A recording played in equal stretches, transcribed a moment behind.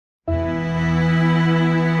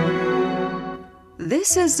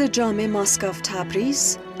This is the Jami Mosque of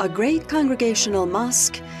Tabriz, a great congregational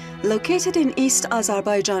mosque located in East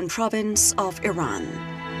Azarbaijan province of Iran.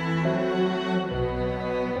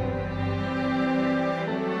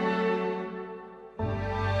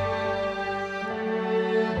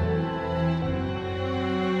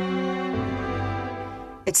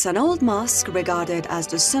 It's an old mosque regarded as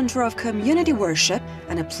the center of community worship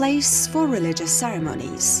and a place for religious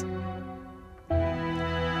ceremonies.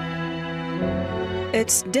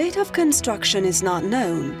 Its date of construction is not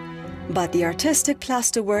known, but the artistic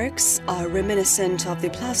plasterworks are reminiscent of the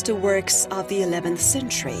plasterworks of the 11th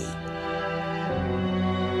century.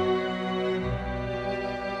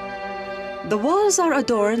 The walls are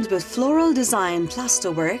adorned with floral design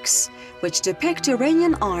plasterworks, which depict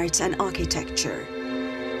Iranian art and architecture.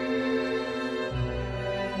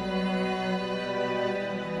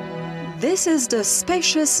 This is the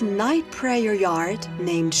spacious night prayer yard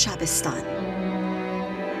named Shabistan.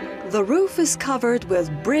 The roof is covered with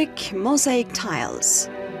brick mosaic tiles.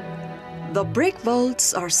 The brick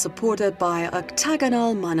vaults are supported by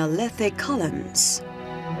octagonal monolithic columns.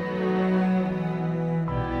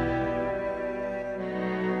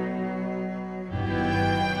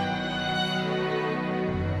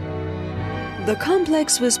 The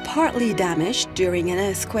complex was partly damaged during an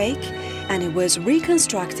earthquake, and it was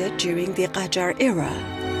reconstructed during the Qajar era.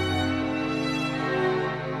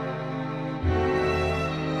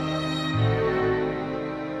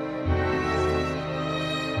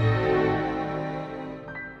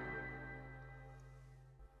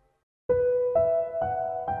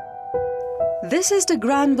 This is the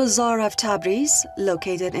Grand Bazaar of Tabriz,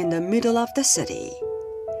 located in the middle of the city.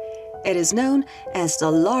 It is known as the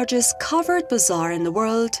largest covered bazaar in the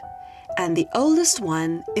world and the oldest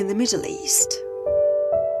one in the Middle East.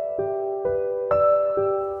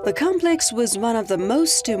 The complex was one of the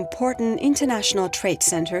most important international trade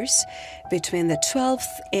centers between the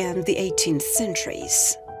 12th and the 18th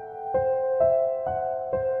centuries.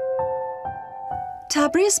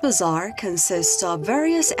 Tabriz Bazaar consists of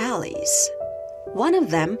various alleys. One of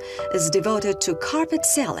them is devoted to carpet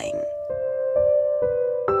selling.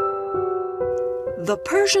 The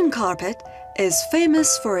Persian carpet is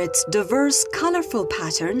famous for its diverse, colorful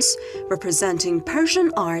patterns representing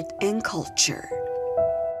Persian art and culture.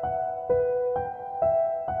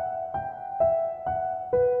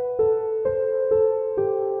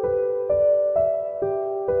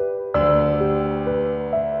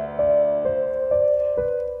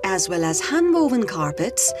 As well as hand-woven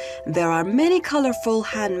carpets, there are many colorful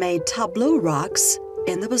handmade tableau rugs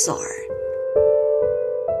in the bazaar.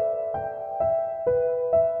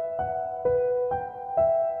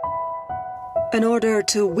 In order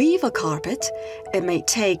to weave a carpet, it may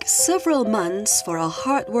take several months for a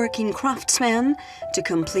hard-working craftsman to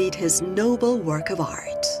complete his noble work of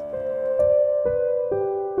art.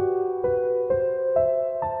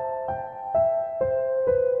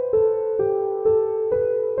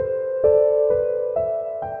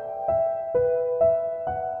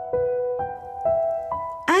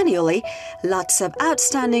 Annually, lots of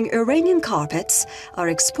outstanding Iranian carpets are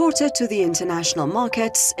exported to the international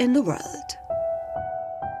markets in the world.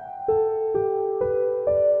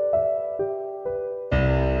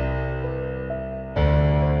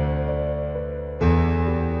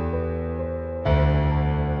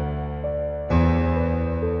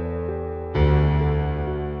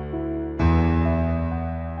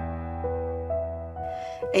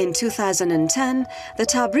 In 2010, the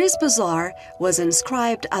Tabriz Bazaar was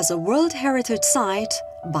inscribed as a World Heritage Site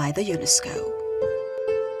by the UNESCO.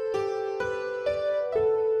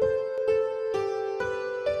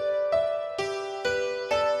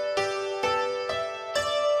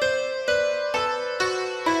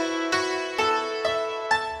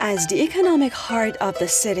 As the economic heart of the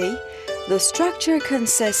city, the structure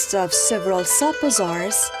consists of several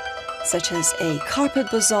sub-bazaars, such as a carpet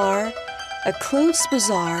bazaar, a clothes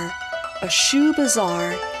bazaar, a shoe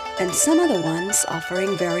bazaar, and some other ones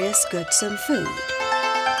offering various goods and food.